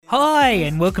Hi,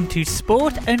 and welcome to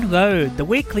Sport and Road, the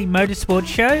weekly motorsport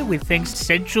show with thanks to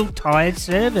Central Tyre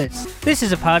Service. This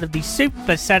is a part of the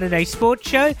Super Saturday Sports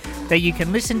Show that you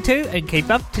can listen to and keep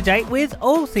up to date with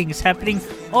all things happening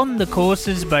on the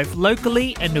courses both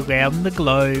locally and around the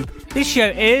globe. This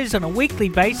show airs on a weekly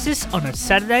basis on a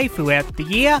Saturday throughout the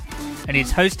year and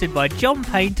is hosted by John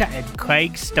Painter and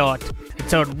Craig Stott.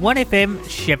 It's on 1FM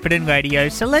Shepparton Radio,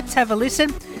 so let's have a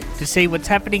listen to see what's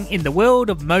happening in the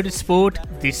world of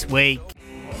motorsport this week.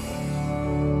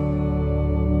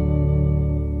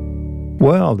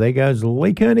 Well, there goes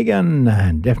Lee Kernaghan,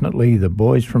 and definitely the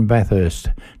boys from Bathurst.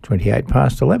 28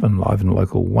 past 11, live and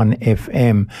local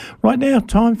 1FM. Right now,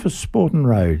 time for Sport and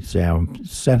Roads, our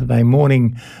Saturday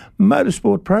morning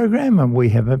motorsport program, and we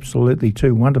have absolutely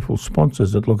two wonderful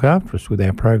sponsors that look after us with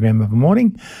our program of the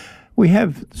morning. We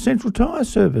have Central Tyre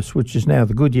Service, which is now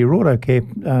the Goodyear Auto Care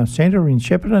Centre in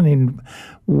Shepparton in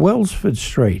Wellsford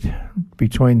Street,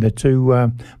 between the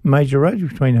two major roads,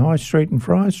 between High Street and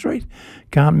Friar Street.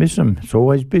 Can't miss them. It's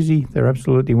always busy. They're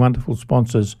absolutely wonderful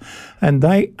sponsors. And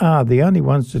they are the only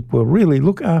ones that will really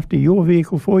look after your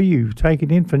vehicle for you. Take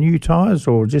it in for new tyres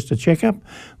or just a checkup.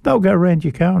 They'll go around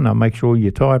your car and they'll make sure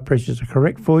your tyre pressures are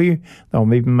correct for you.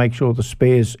 They'll even make sure the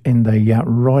spare's in the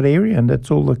right area, and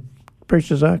that's all the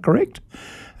pressures are correct.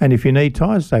 And if you need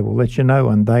tyres, they will let you know,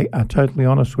 and they are totally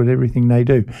honest with everything they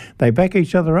do. They back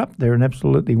each other up. They're an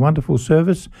absolutely wonderful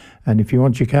service, and if you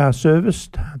want your car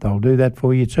serviced, they'll do that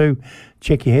for you too.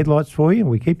 Check your headlights for you.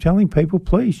 We keep telling people,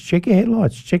 please check your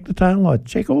headlights, check the tail lights,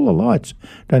 check all the lights.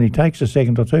 It only takes a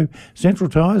second or two. Central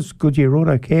Tyres, Goodyear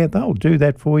Auto Care, they'll do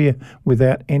that for you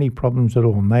without any problems at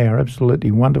all, and they are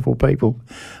absolutely wonderful people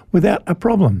without a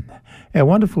problem. Our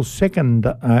wonderful second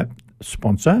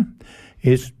sponsor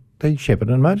is the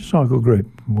Shepparton Motorcycle Group.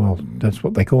 Well, that's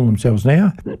what they call themselves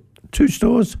now. Two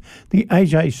stores, the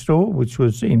AJ store, which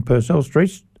was in Purcell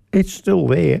Street, it's still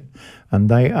there, and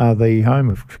they are the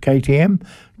home of KTM,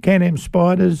 Can-Am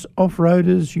Spiders,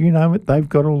 off-roaders, you know it. They've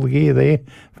got all the gear there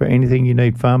for anything you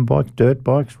need, farm bikes, dirt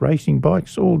bikes, racing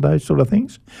bikes, all those sort of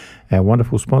things. Our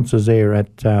wonderful sponsors there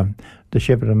at the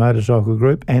Shepparton Motorcycle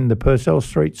Group and the Purcell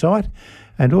Street site.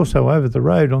 And also over the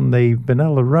road on the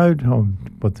Benalla Road, on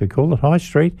what they call it, High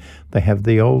Street, they have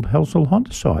the old Helsel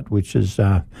Honda site, which is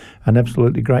an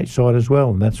absolutely great site as well.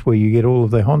 And that's where you get all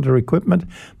of the Honda equipment.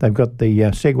 They've got the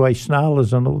Segway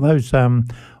Snarlers and all those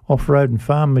off-road and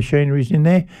farm machineries in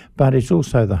there. But it's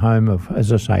also the home of,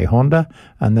 as I say, Honda,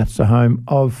 and that's the home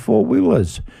of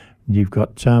four-wheelers. You've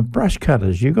got brush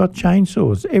cutters, you've got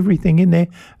chainsaws, everything in there,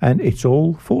 and it's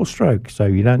all four-stroke, so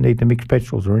you don't need to mix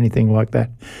petrols or anything like that.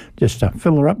 Just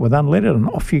fill her up with unleaded and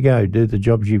off you go, do the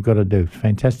jobs you've got to do.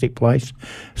 Fantastic place.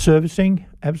 Servicing,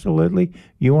 absolutely.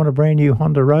 You want a brand new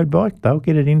Honda road bike, they'll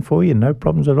get it in for you, no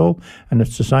problems at all, and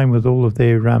it's the same with all of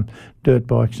their dirt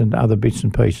bikes and other bits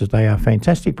and pieces. They are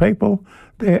fantastic people.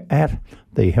 They're at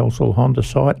the Helsel Honda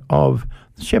site of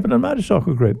the Shepparton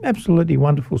Motorcycle Group. Absolutely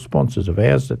wonderful sponsors of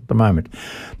ours at the moment.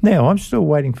 Now, I'm still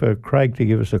waiting for Craig to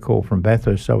give us a call from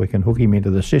Bathurst so we can hook him into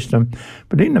the system.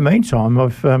 But in the meantime,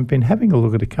 I've been having a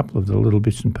look at a couple of the little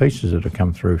bits and pieces that have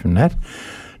come through from that.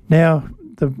 Now,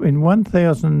 in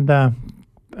 1,000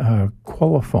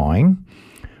 qualifying,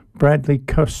 Bradley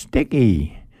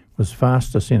Kostecki was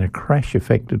fastest in a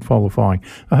crash-affected qualifying.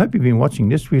 I hope you've been watching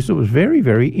this because it was very,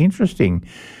 very interesting.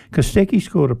 Kostecki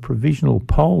scored a provisional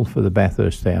pole for the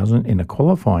Bathurst 1000 in a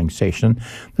qualifying session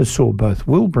that saw both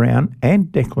Will Brown and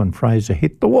Declan Fraser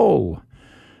hit the wall.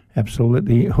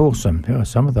 Absolutely awesome.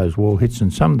 Some of those wall hits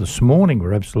and some this morning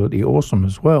were absolutely awesome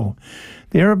as well.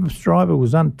 The Erebus driver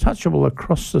was untouchable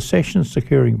across the session,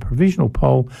 securing a provisional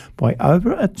pole by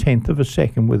over a tenth of a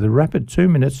second with a rapid 2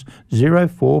 minutes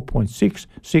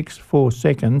 04.664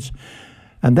 seconds.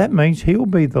 And that means he'll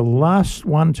be the last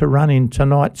one to run in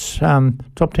tonight's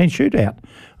top 10 shootout.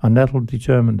 And that'll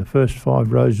determine the first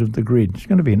 5 rows of the grid. It's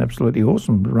going to be an absolutely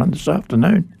awesome run this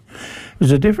afternoon. It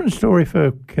was a different story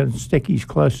for Kostecki's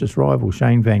closest rival,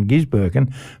 Shane Van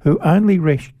Gisbergen, who only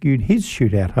rescued his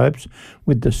shootout hopes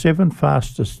with the 7th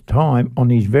fastest time on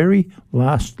his very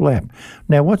last lap.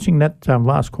 Now, watching that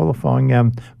last qualifying,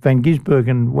 Van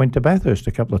Gisbergen went to Bathurst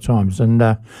a couple of times, and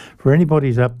for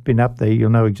anybody who's been up there, you'll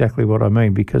know exactly what I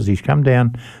mean, because he's come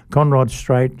down Conrod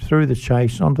Straight through the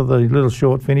chase onto the little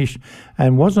short finish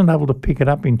and wasn't able to pick it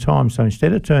up in time. So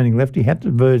instead of turning left, he had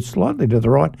to verge slightly to the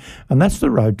right, and that's the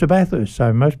road to Bathurst.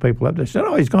 So most people up there said,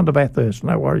 oh, he's gone to Bathurst,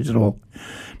 no worries at all.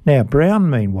 Now, Brown,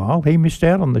 meanwhile, he missed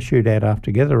out on the shootout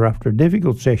after a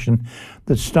difficult session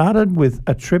that started with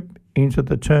a trip into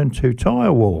the Turn 2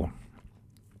 tyre wall.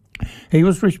 He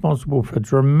was responsible for a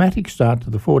dramatic start to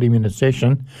the 40-minute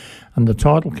session and the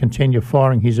title contender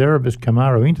firing his Erebus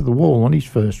Camaro into the wall on his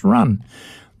first run.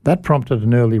 That prompted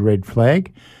an early red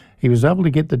flag. He was able to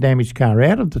get the damaged car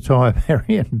out of the tyre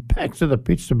barrier and back to the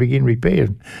pits to begin repairs.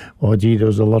 Oh, gee, there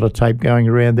was a lot of tape going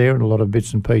around there and a lot of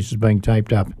bits and pieces being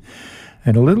taped up.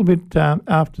 And a little bit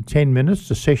after 10 minutes,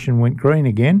 the session went green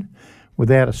again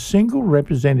without a single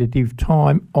representative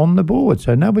time on the board.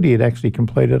 So nobody had actually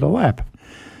completed a lap.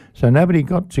 So nobody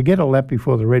got to get a lap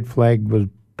before the red flag was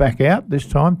back out this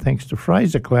time, thanks to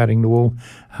Fraser clouding the wall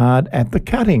hard at the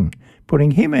cutting,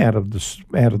 putting him out of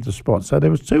the spot. So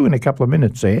there was two in a couple of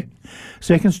minutes there.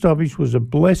 Second stoppage was a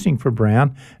blessing for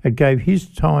Brown. It gave his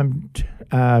crew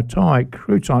time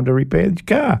to repair his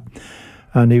car.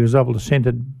 And he was able to send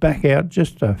it back out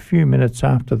just a few minutes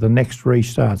after the next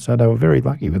restart. So they were very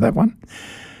lucky with that one.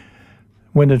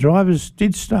 When the drivers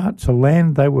did start to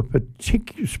land, they were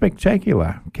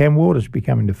spectacular. Cam Waters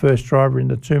becoming the first driver in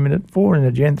the 2-minute 4 in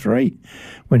the Gen 3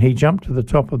 when he jumped to the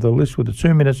top of the list with a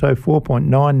 2 minutes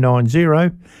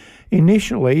 04.990.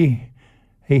 Initially,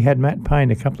 he had Matt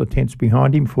Payne a couple of tenths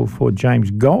behind him for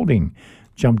James Golding.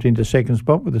 Jumped into second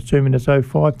spot with a 2 minutes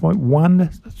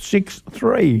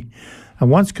 05.163. And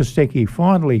once Kostecki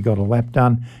finally got a lap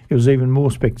done, it was even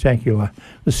more spectacular.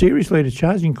 The series leader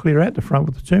charging clear out the front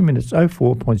with the 2 minutes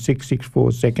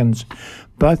 04.664 seconds.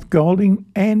 Both Golding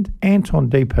and Anton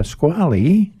De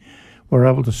Pasquale were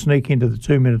able to sneak into the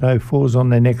 2 minute 04s on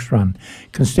their next run.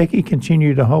 Kostecki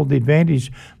continued to hold the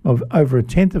advantage of over a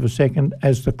tenth of a second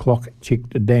as the clock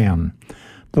ticked down.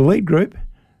 The lead group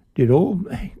did all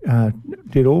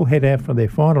head out for their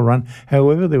final run.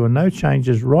 However, there were no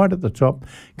changes right at the top.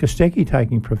 Kostecki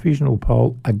taking provisional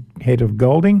pole ahead of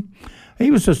Golding.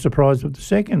 He was just surprised with the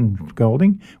second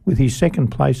Golding, with his second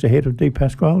place ahead of De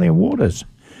Pasquale and Waters.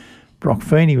 Brock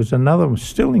Feeney was another one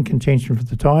still in contention for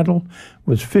the title,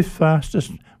 was fifth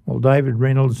fastest, while David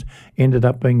Reynolds ended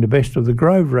up being the best of the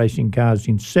Grove Racing cars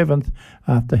in seventh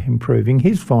after improving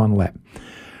his final lap.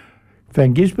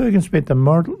 Van Gisbergen spent the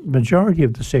majority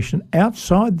of the session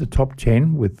outside the top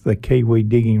 10, with the Kiwi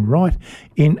digging right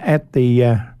in at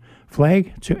the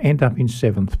flag to end up in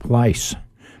seventh place.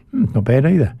 Not bad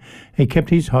either. He kept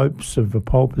his hopes of a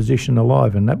pole position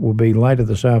alive, and that will be later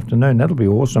this afternoon. That'll be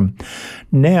awesome.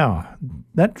 Now,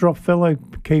 that dropped fellow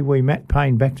Kiwi Matt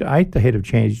Payne back to eighth ahead of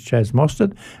Chaz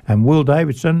Mostert and Will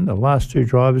Davidson, the last two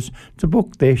drivers, to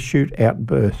book their shootout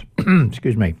berth.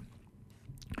 Excuse me.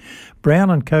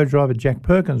 Brown and co-driver Jack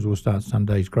Perkins will start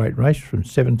Sunday's great race from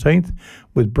 17th,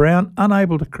 with Brown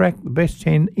unable to crack the best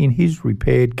 10 in his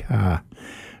repaired car.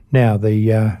 Now,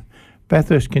 the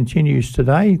Bathurst continues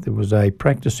today. There was a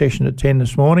practice session at 10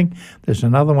 this morning. There's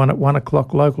another one at 1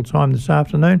 o'clock local time this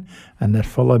afternoon, and that's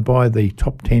followed by the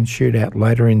top 10 shootout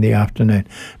later in the afternoon.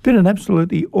 Been an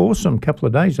absolutely awesome couple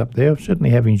of days up there. I certainly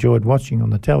have enjoyed watching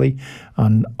on the telly,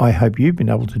 and I hope you've been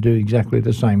able to do exactly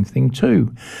the same thing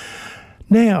too.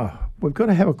 Now, we've got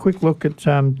to have a quick look at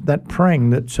that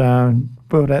prang that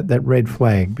brought out that red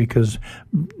flag, because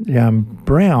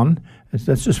Brown,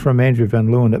 that's just from Andrew Van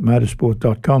Leeuwen at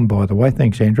motorsport.com, by the way.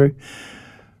 Thanks, Andrew.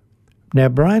 Now,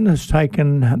 Brown has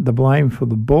taken the blame for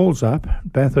the balls up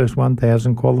Bathurst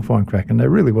 1000 qualifying crack, and there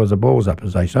really was a balls up,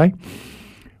 as they say.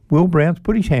 Will Brown's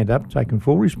put his hand up, taking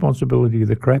full responsibility of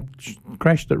the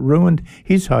crash that ruined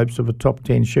his hopes of a top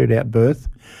 10 shootout berth.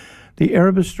 The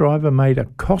Erebus driver made a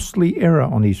costly error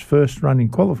on his first run in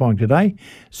qualifying today,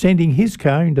 sending his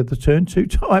car into the turn 2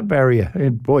 tyre barrier.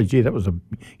 And boy, gee, that was a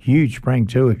huge prank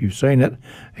too, if you've seen it.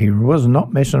 He was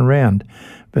not messing around.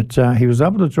 But he was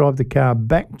able to drive the car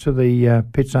back to the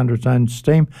pits under its own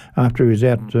steam after he was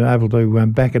able to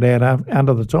back it out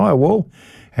under the tyre wall.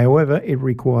 However, it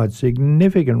required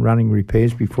significant running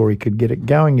repairs before he could get it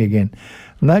going again.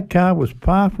 And that car was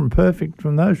far from perfect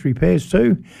from those repairs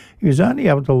too. He was only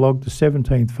able to log the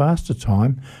 17th faster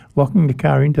time, locking the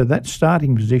car into that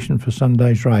starting position for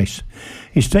Sunday's race.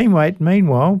 His teammate,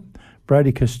 meanwhile,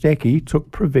 Brody Kostecki,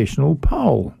 took provisional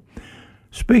pole.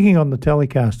 Speaking on the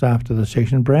telecast after the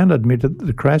session, Brown admitted that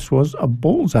the crash was a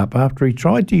balls up after he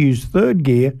tried to use third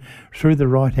gear through the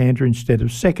right-hander instead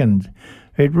of second.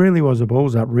 It really was a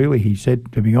balls up, really, he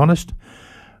said, to be honest.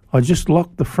 I just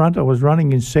locked the front. I was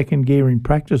running in second gear in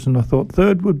practice, and I thought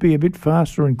third would be a bit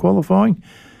faster in qualifying.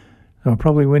 So I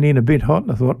probably went in a bit hot,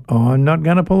 and I thought, I'm not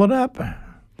going to pull it up.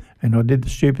 And I did the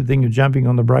stupid thing of jumping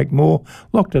on the brake more,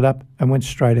 locked it up, and went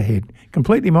straight ahead.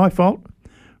 Completely my fault.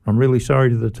 I'm really sorry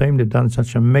to the team. They've done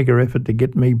such a mega effort to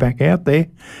get me back out there.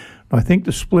 I think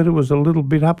the splitter was a little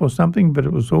bit up or something, but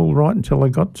it was all right until I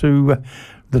got to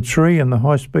the tree and the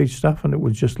high-speed stuff, and it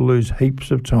would just lose heaps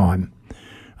of time.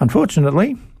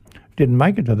 Unfortunately, didn't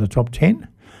make it to the top 10.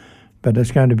 But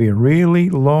it's going to be a really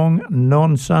long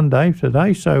non-Sunday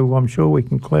today, so I'm sure we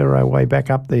can clear our way back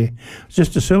up there. It's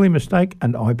just a silly mistake,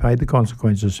 and I paid the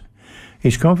consequences.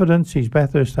 His confidence, his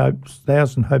Bathurst hopes,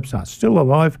 1,000 hopes are still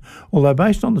alive, although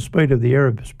based on the speed of the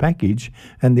Erebus package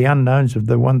and the unknowns of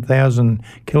the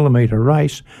 1,000-kilometre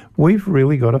race, we've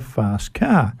really got a fast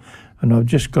car. And I've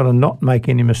just got to not make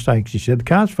any mistakes. He said, the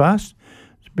car's fast.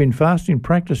 It's been fast in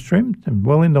practice trim and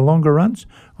well into longer runs,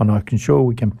 and I can sure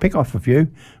we can pick off a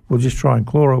few. We'll just try and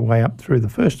claw our way up through the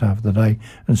first half of the day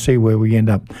and see where we end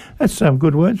up. That's some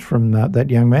good words from that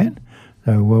young man.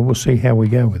 So we'll see how we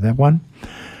go with that one.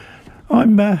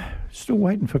 I'm still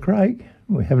waiting for Craig.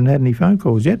 We haven't had any phone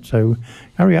calls yet, so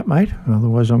hurry up, mate.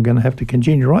 Otherwise, I'm going to have to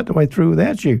continue right the way through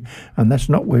without you, and that's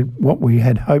not what we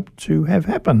had hoped to have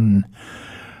happen.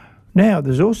 Now,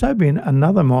 there's also been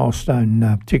another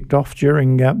milestone ticked off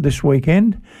during this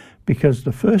weekend, because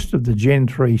the first of the Gen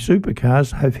 3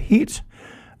 supercars have hit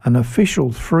an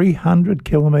official 300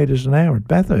 kilometres an hour at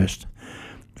Bathurst.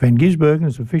 Van Gisbergen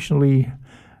has officially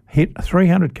hit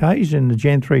 300 k's in the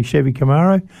Gen 3 Chevy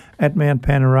Camaro at Mount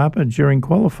Panorama during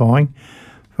qualifying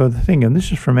for the thing. And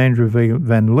this is from Andrew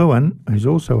Van Leeuwen, who's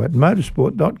also at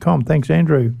motorsport.com. Thanks,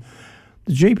 Andrew.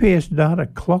 The GPS data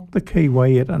clocked the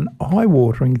Kiwi at an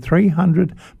eye-watering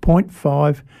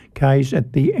 300.5 k's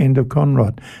at the end of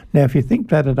Conrod. Now, if you think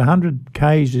that at 100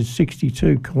 k's is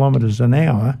 62 kilometres an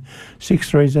hour,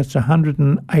 6.3s, that's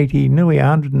 180, nearly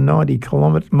 190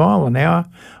 mile an hour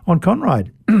on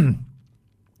Conrod.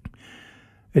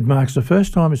 It marks the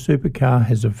first time a supercar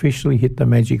has officially hit the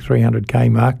magic 300k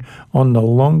mark on the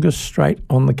longest straight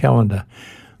on the calendar.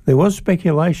 There was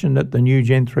speculation that the new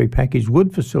Gen 3 package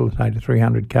would facilitate a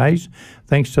 300k's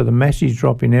thanks to the massive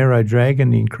drop in aero drag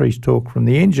and the increased torque from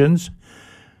the engines.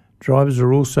 Drivers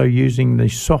are also using the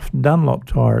soft Dunlop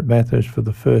tyre at Bathurst for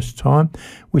the first time,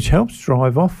 which helps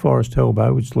drive off Forest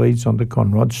Elbow, which leads onto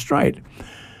Conrod Straight.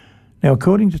 Now,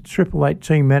 according to Triple Eight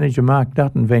team manager Mark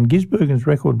Dutton, Van Gisbergen's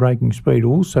record-breaking speed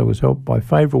also was helped by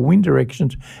favourable wind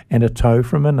directions and a tow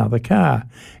from another car.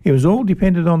 It was all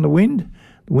dependent on the wind.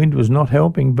 The wind was not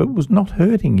helping, but was not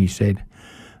hurting, he said.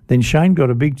 Then Shane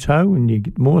got a big tow and you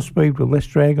get more speed with less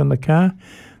drag on the car.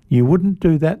 You wouldn't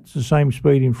do that at the same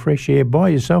speed in fresh air by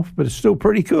yourself, but it's still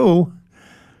pretty cool.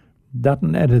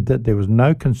 Dutton added that there was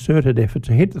no concerted effort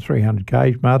to hit the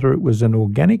 300k, rather it was an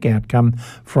organic outcome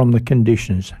from the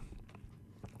conditions.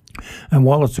 And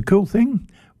while it's a cool thing,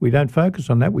 we don't focus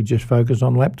on that, we just focus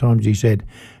on lap times, he said.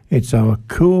 It's a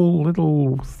cool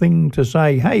little thing to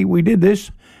say, hey, we did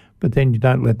this, but then you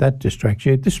don't let that distract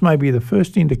you. This may be the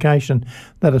first indication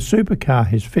that a supercar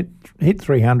has hit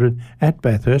 300 at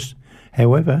Bathurst.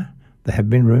 However, there have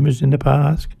been rumours in the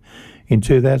past. In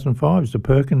 2005, the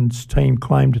Perkins team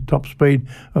claimed a top speed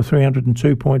of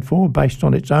 302.4 based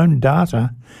on its own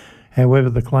data. However,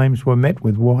 the claims were met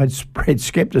with widespread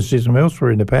scepticism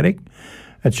elsewhere in the paddock.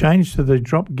 A change to the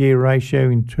drop gear ratio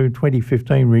in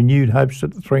 2015 renewed hopes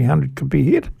that the 300 could be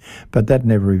hit, but that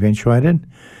never eventuated.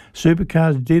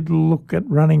 Supercars did look at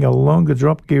running a longer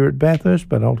drop gear at Bathurst,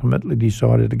 but ultimately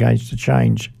decided against the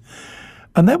change.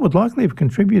 And that would likely have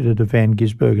contributed to Van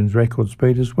Gisbergen's record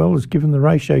speed, as well as given the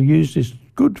ratio used is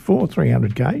good for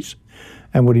 300k's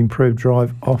and would improve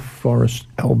drive off Forest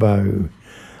Elbow.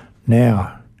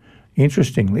 Now,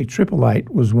 interestingly, Triple Eight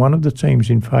was one of the teams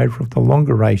in favour of the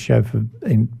longer ratio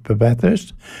for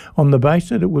Bathurst on the basis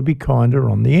that it would be kinder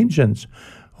on the engines.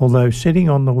 Although setting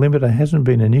on the limiter hasn't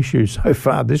been an issue so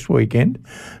far this weekend,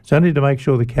 it's only to make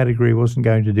sure the category wasn't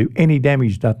going to do any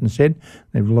damage, Dutton said.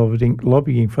 They're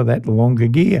lobbying for that longer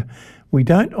gear. We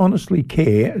don't honestly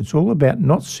care. It's all about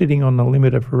not sitting on the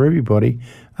limiter for everybody,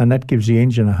 and that gives the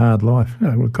engine a hard life.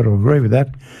 We've got to agree with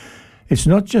that. It's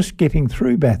not just getting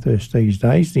through Bathurst these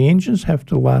days. The engines have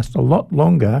to last a lot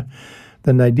longer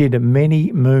than they did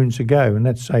many moons ago, and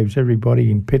that saves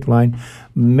everybody in pit lane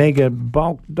mega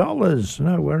bulk dollars.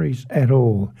 No worries at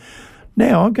all.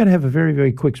 Now, I'm going to have a very,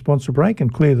 very quick sponsor break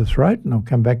and clear the throat, and I'll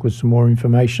come back with some more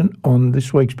information on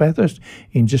this week's Bathurst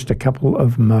in just a couple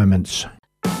of moments.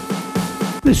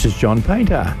 This is John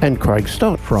Painter and Craig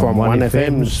Stott from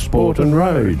 1FM's Sport and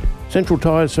Road. Central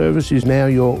Tyre Service is now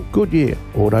your Goodyear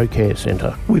Auto Care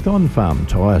Centre. With on-farm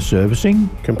tyre servicing,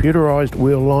 computerised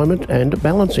wheel alignment and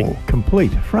balancing,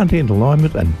 complete front-end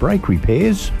alignment and brake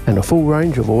repairs, and a full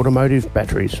range of automotive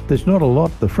batteries. There's not a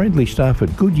lot the friendly staff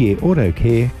at Goodyear Auto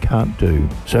Care can't do.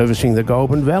 Servicing the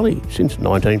Goulburn Valley since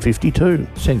 1952.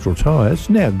 Central Tyres,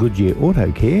 now Goodyear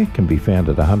Auto Care, can be found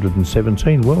at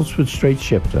 117 Wellsford Street,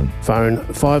 Shepparton. Phone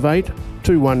 58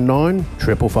 219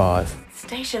 555.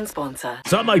 Station sponsor.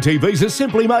 Some ATVs are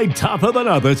simply made tougher than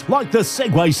others, like the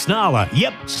Segway Snarler.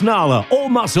 Yep, Snarler, all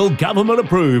muscle, government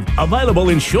approved. Available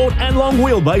in short and long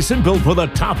wheelbase and built for the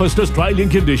toughest Australian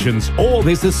conditions. Or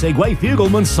there's the Segway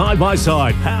Fugleman side by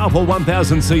side. Powerful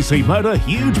 1000cc motor,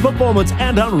 huge performance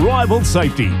and unrivaled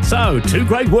safety. So, two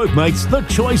great workmates, the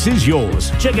choice is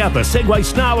yours. Check out the Segway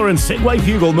Snarler and Segway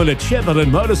Fugleman at Shepparton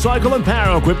Motorcycle and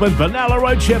Power Equipment, Benalla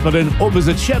Road, Shepparton, or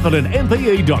visit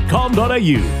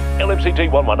sheppartonmpe.com.au. LMCT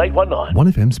 11819.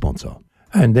 1FM sponsor.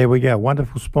 And there we go,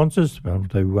 wonderful sponsors to be able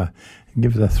to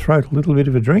give the throat a little bit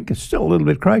of a drink. It's still a little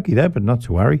bit croaky though, but not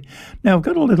to worry. Now, I've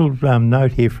got a little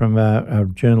note here from a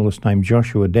journalist named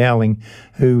Joshua Dowling,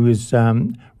 who is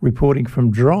reporting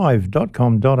from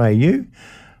drive.com.au.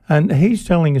 And he's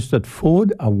telling us that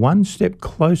Ford are one step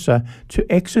closer to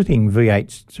exiting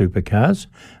V8 supercars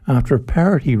after a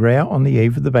parity row on the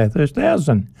eve of the Bathurst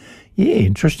 1000. Yeah,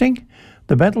 interesting.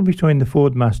 The battle between the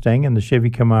Ford Mustang and the Chevy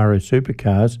Camaro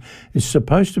supercars is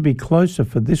supposed to be closer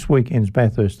for this weekend's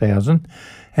Bathurst 1000.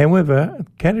 However,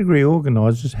 category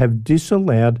organisers have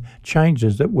disallowed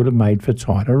changes that would have made for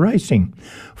tighter racing.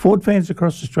 Ford fans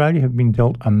across Australia have been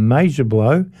dealt a major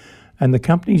blow, and the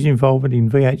company's involvement in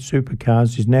V8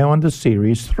 supercars is now under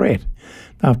serious threat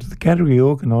after the category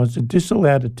organiser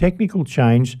disallowed a technical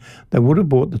change that would have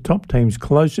brought the top teams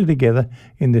closer together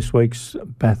in this week's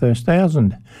Bathurst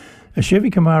 1000. A Chevy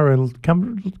Camaro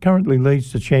currently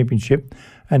leads the championship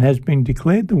and has been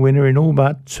declared the winner in all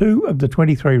but 2 of the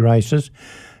 23 races,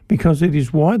 because it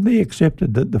is widely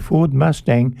accepted that the Ford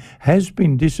Mustang has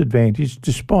been disadvantaged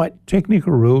despite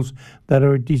technical rules that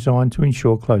are designed to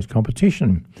ensure close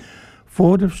competition.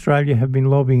 Ford Australia have been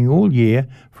lobbying all year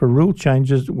for rule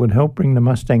changes that would help bring the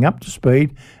Mustang up to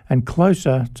speed and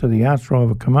closer to the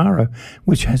arch-rival Camaro,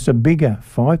 which has a bigger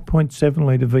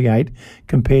 5.7-litre V8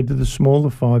 compared to the smaller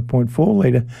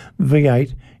 5.4-litre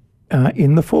V8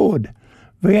 in the Ford.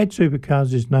 V8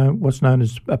 Supercars is what's known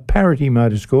as a parity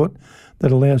motorsport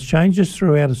that allows changes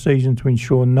throughout a season to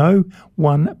ensure no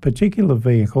one particular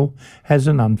vehicle has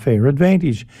an unfair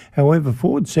advantage. However,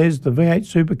 Ford says the V8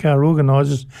 supercar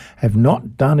organisers have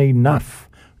not done enough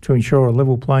to ensure a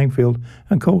level playing field,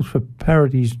 and calls for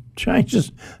parity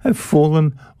changes have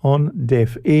fallen on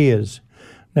deaf ears.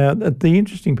 Now, the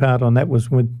interesting part on that was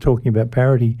when talking about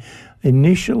parity.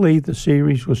 Initially, the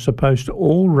series was supposed to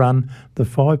all run the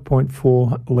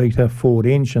 5.4-litre Ford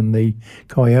engine, the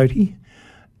Coyote.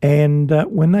 And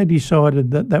when they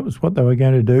decided that that was what they were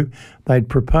going to do, they'd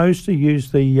proposed to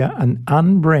use an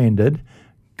unbranded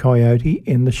Coyote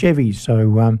in the Chevys.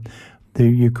 So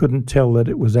you couldn't tell that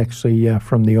it was actually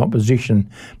from the opposition,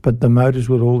 but the motors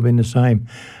would all have been the same.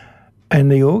 And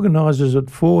the organisers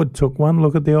at Ford took one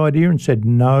look at the idea and said,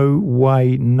 no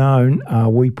way known are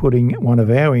we putting one of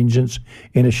our engines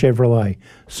in a Chevrolet.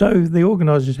 So the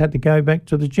organisers had to go back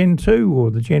to the Gen 2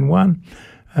 or the Gen 1,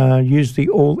 use the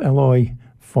all-alloy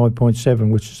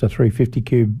 5.7, which is a 350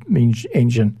 cube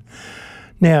engine.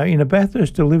 Now, in a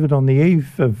Bathurst delivered on the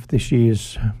eve of this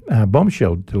year's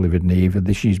bombshell delivered on the eve of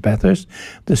this year's Bathurst,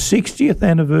 the 60th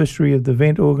anniversary of the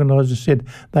event organisers said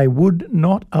they would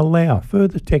not allow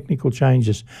further technical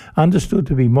changes, understood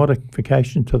to be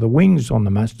modification to the wings on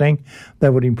the Mustang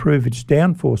that would improve its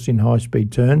downforce in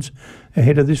high-speed turns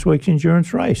ahead of this week's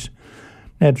endurance race.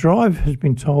 Now, Drive has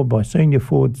been told by senior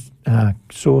Ford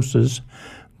sources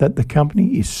that the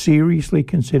company is seriously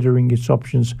considering its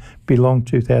options beyond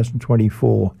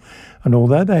 2024. And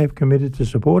although they have committed to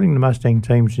supporting the Mustang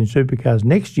teams in supercars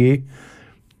next year,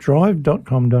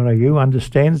 Drive.com.au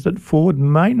understands that Ford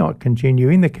may not continue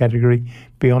in the category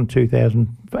beyond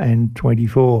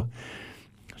 2024.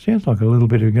 Sounds like a little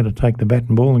bit of going to take the bat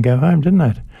and ball and go home, didn't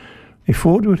it? If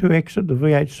Ford were to exit the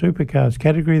V8 supercars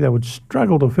category, they would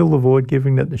struggle to fill the void,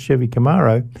 given that the Chevy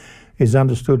Camaro is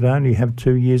understood to only have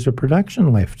 2 years of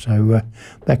production left. So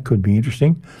that could be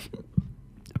interesting.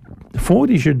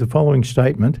 Ford issued the following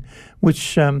statement,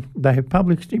 which they have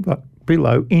published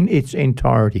below in its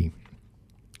entirety.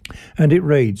 And it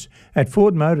reads, at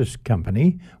Ford Motors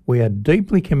Company, we are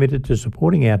deeply committed to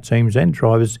supporting our teams and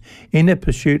drivers in their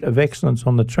pursuit of excellence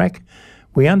on the track.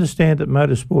 We understand that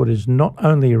motorsport is not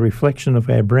only a reflection of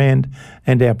our brand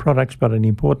and our products, but an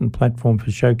important platform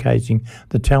for showcasing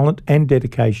the talent and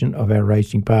dedication of our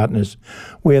racing partners.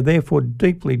 We are therefore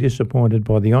deeply disappointed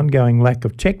by the ongoing lack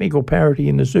of technical parity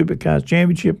in the Supercars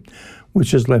Championship,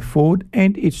 which has left Ford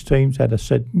and its teams at a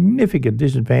significant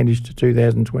disadvantage to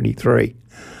 2023.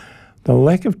 The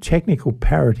lack of technical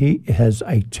parity has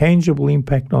a tangible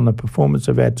impact on the performance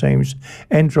of our teams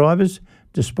and drivers.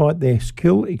 Despite their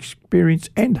skill, experience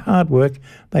and hard work,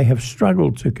 they have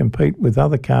struggled to compete with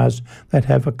other cars that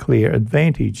have a clear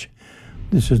advantage.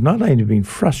 This has not only been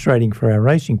frustrating for our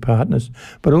racing partners,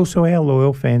 but also our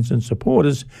loyal fans and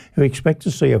supporters who expect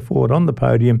to see a Ford on the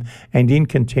podium and in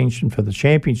contention for the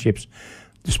championships.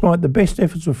 Despite the best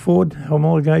efforts of Ford,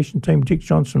 homologation team Dick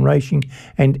Johnson Racing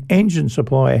and engine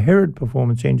supplier Herod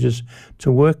Performance Engines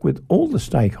to work with all the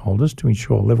stakeholders to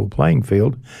ensure a level playing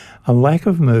field, a lack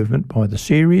of movement by the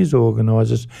series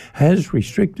organisers has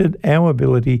restricted our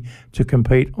ability to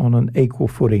compete on an equal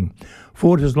footing.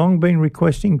 Ford has long been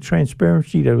requesting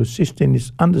transparency to assist in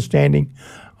this understanding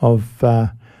of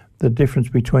the difference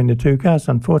between the two cars.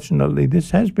 Unfortunately,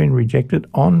 this has been rejected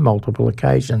on multiple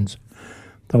occasions.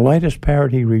 The latest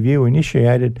parity review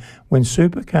initiated when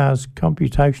Supercars'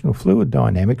 computational fluid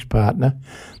dynamics partner,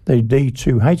 the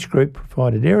D2H Group,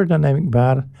 provided aerodynamic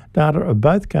data of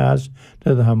both cars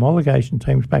to the homologation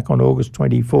teams back on August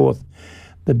 24th.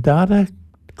 The data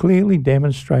clearly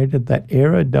demonstrated that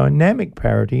aerodynamic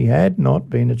parity had not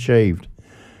been achieved.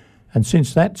 And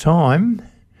since that time,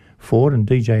 Ford and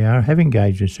DJR have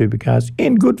engaged with Supercars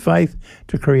in good faith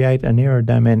to create an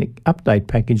aerodynamic update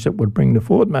package that would bring the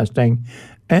Ford Mustang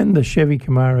and the Chevy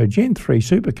Camaro Gen 3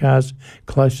 supercars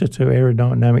closer to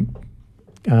aerodynamic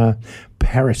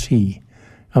parity.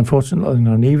 Unfortunately,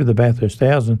 on either the Bathurst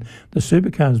 1000, the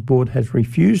Supercars board has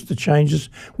refused the changes,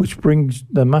 which brings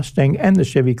the Mustang and the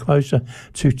Chevy closer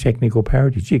to technical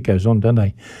parity. Gee, it goes on, doesn't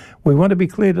it? We want to be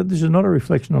clear that this is not a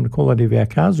reflection on the quality of our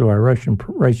cars or our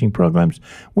racing programs.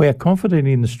 We are confident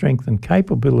in the strength and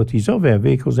capabilities of our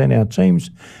vehicles and our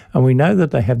teams, and we know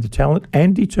that they have the talent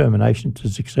and determination to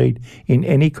succeed in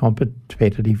any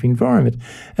competitive environment,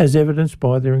 as evidenced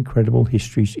by their incredible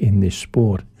histories in this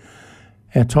sport.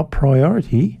 Our top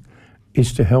priority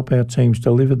is to help our teams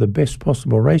deliver the best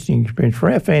possible racing experience for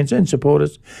our fans and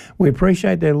supporters. We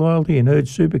appreciate their loyalty and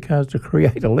urge Supercars to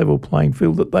create a level playing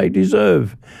field that they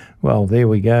deserve. Well, there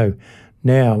we go.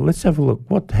 Now, let's have a look.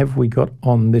 What have we got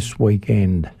on this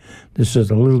weekend? This is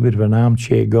a little bit of an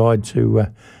armchair guide to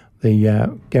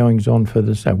the goings-on for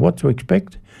this. What to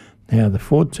expect? Now, the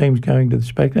Ford team's going to the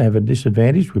Spectre have a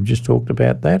disadvantage. We've just talked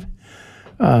about that.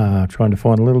 Trying to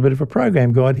find a little bit of a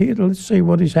program guide here. Let's see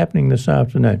what is happening this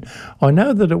afternoon. I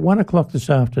know that at 1 o'clock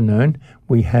this afternoon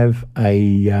we have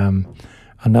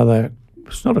another.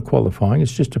 It's not a qualifying;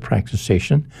 it's just a practice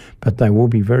session. But they will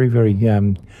be very, very,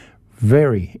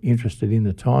 very interested in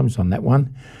the times on that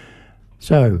one.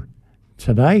 So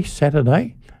today,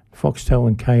 Saturday, Foxtel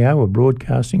and KO are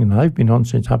broadcasting, and they've been on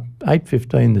since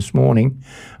 8:15 this morning,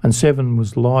 and 7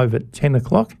 was live at 10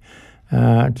 o'clock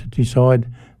to decide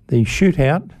the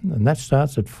shootout, and that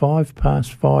starts at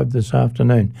 5:05 this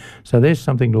afternoon. So there's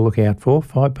something to look out for.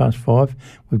 5:05,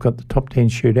 we've got the top 10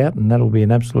 shootout, and that'll be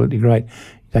an absolutely great.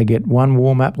 They get one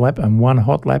warm-up lap and one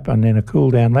hot lap and then a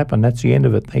cool-down lap, and that's the end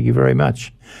of it. Thank you very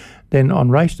much. Then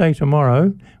on race day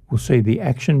tomorrow, we'll see the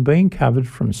action being covered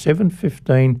from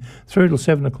 7:15 through till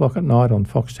 7 o'clock at night on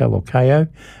Foxtel or KO,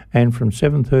 and from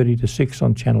 7:30 to 6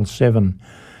 on Channel 7.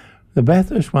 The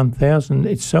Bathurst 1000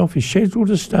 itself is scheduled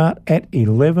to start at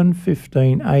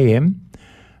 11:15 a.m.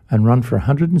 and run for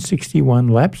 161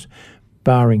 laps,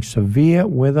 barring severe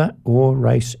weather or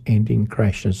race-ending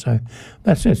crashes. So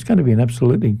it's going to be an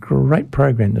absolutely great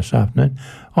program this afternoon.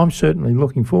 I'm certainly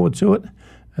looking forward to it.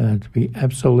 To be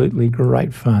absolutely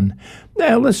great fun.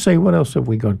 Now let's see what else have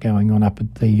we got going on up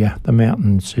at the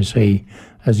mountains as he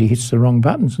hits the wrong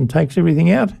buttons and takes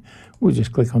everything out. We'll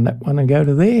just click on that one and go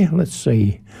to there. Let's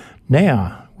see.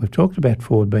 Now, we've talked about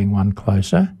Ford being one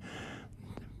closer.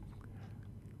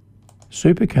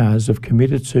 Supercars have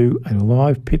committed to a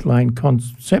live pit lane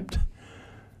concept.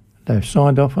 They've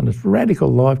signed off on this radical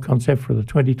live concept for the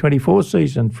 2024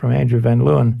 season from Andrew Van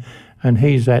Leeuwen, and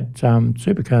he's at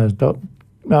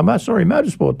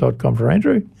motorsport.com for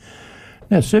Andrew.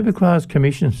 Now, Supercars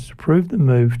Commission has approved the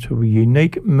move to a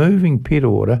unique moving pit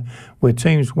order where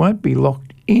teams won't be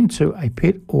locked into a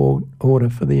pit order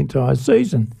for the entire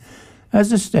season.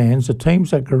 As it stands, the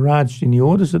teams are garaged in the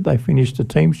orders that they finished the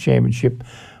team's championship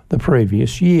the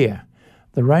previous year.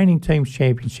 The reigning team's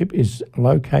championship is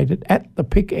located at the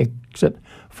pit exit,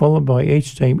 followed by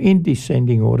each team in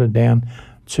descending order down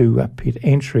to pit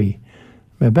entry.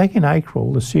 Now, back in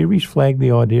April, the series flagged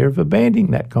the idea of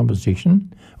abandoning that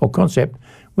composition or concept,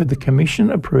 with the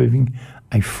Commission approving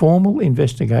a formal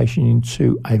investigation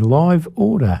into a live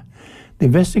order. The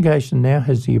investigation now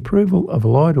has the approval of a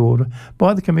live order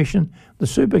by the Commission. The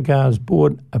Supercars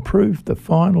board approved the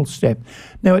final step.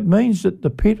 Now, it means that the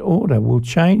pit order will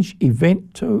change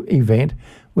event to event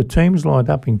with teams lined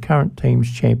up in current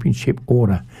team's championship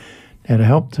order. Now, to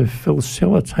help to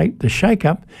facilitate the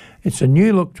shake-up, it's a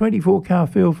new-look 24-car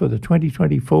field for the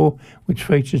 2024, which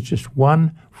features just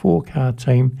one 4-car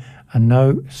team and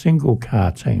no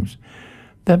single-car teams.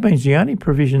 That means the only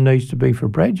provision needs to be for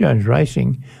Brad Jones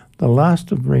Racing, the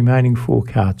last of the remaining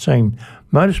 4-car team.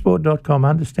 Motorsport.com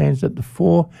understands that the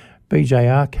 4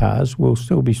 BJR cars will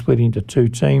still be split into 2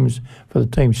 teams for the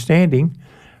team standing,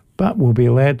 but will be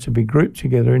allowed to be grouped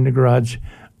together in the garage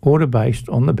order based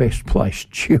on the best placed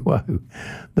duo.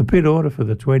 The pit order for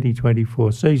the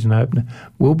 2024 season opener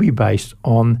will be based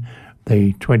on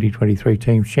the 2023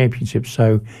 Team Championship.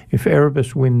 So if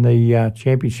Erebus win the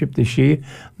championship this year,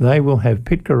 they will have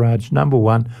pit garage number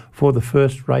 1 for the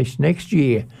first race next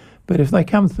year. But if they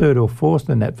come 3rd or 4th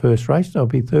in that first race, they'll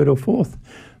be 3rd or 4th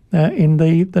in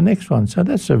the next one. So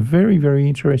that's a very, very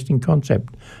interesting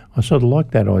concept. I sort of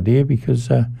like that idea because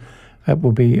that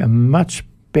will be a much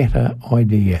better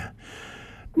idea.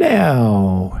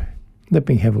 Now, let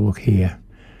me have a look here.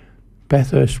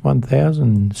 Bathurst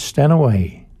 1000,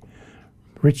 Stanaway.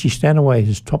 Richie Stanaway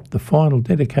has topped the final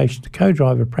dedication to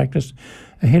co-driver practice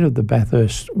ahead of the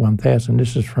Bathurst 1000.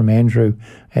 This is from Andrew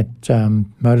at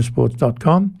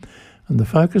motorsports.com. And the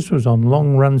focus was on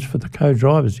long runs for the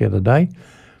co-drivers the other day,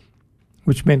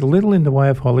 which meant little in the way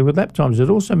of Hollywood lap times. It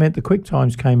also meant the quick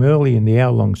times came early in the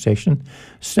hour-long session,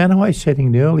 Stanaway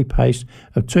setting the early pace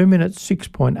of 2 minutes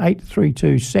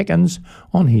 6.832 seconds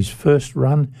on his first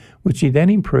run, which he then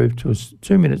improved to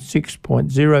 2 minutes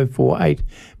 6.048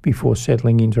 before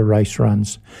settling into race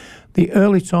runs. The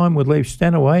early time would leave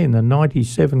Stanaway in the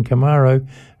 97 Camaro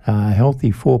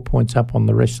healthy 4 points up on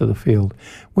the rest of the field.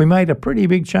 We made a pretty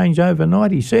big change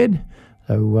overnight, he said.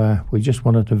 So we just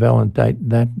wanted to validate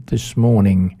that this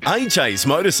morning. AJ's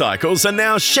Motorcycles are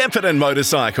now Shepparton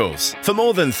Motorcycles. For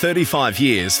more than 35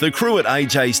 years, the crew at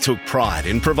AJ's took pride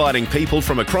in providing people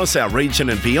from across our region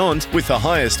and beyond with the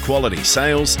highest quality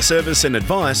sales, service and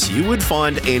advice you would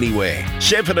find anywhere.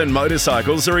 Shepparton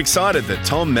Motorcycles are excited that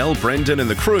Tom, Mel, Brendan and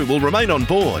the crew will remain on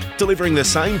board, delivering the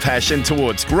same passion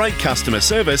towards great customer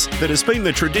service that has been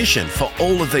the tradition for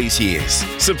all of these years.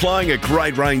 Supplying a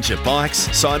great range of bikes,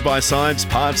 side-by-sides,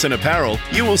 parts and apparel,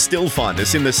 you will still find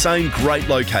us in the same great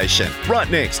location, right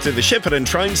next to the Shepparton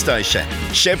train station.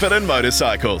 Shepparton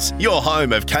Motorcycles, your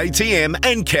home of KTM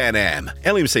and Can-Am.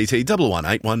 LMCT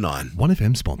 11819.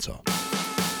 1FM sponsor.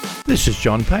 This is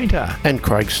John Painter And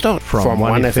Craig Stott from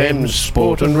 1FM's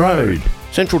Sport and Road.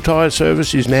 Central Tyre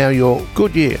Service is now your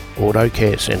Goodyear Auto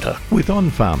Care Centre. with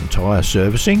on-farm tyre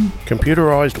servicing,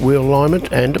 Computerised wheel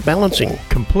alignment and balancing,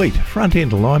 complete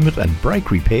front-end alignment and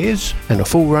brake repairs. and a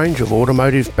full range of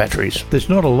automotive batteries. There's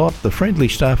not a lot the friendly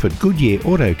staff at Goodyear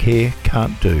Auto Care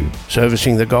can't do.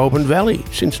 Servicing the Goulburn Valley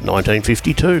since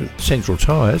 1952. Central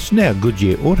Tyres, now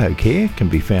Goodyear Auto Care, can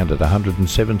be found at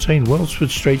 117 Wellsford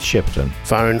Street, Shepparton.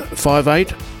 Phone 58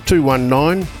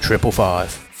 219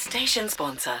 555. Station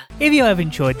sponsor. If you have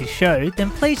enjoyed the show, then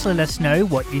please let us know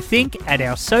what you think at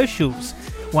our socials.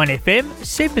 1FM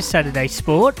Super Saturday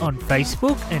Sport on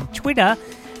Facebook and Twitter,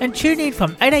 and tune in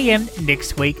from 8 a.m.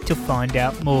 next week to find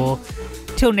out more.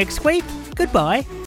 Till next week, goodbye.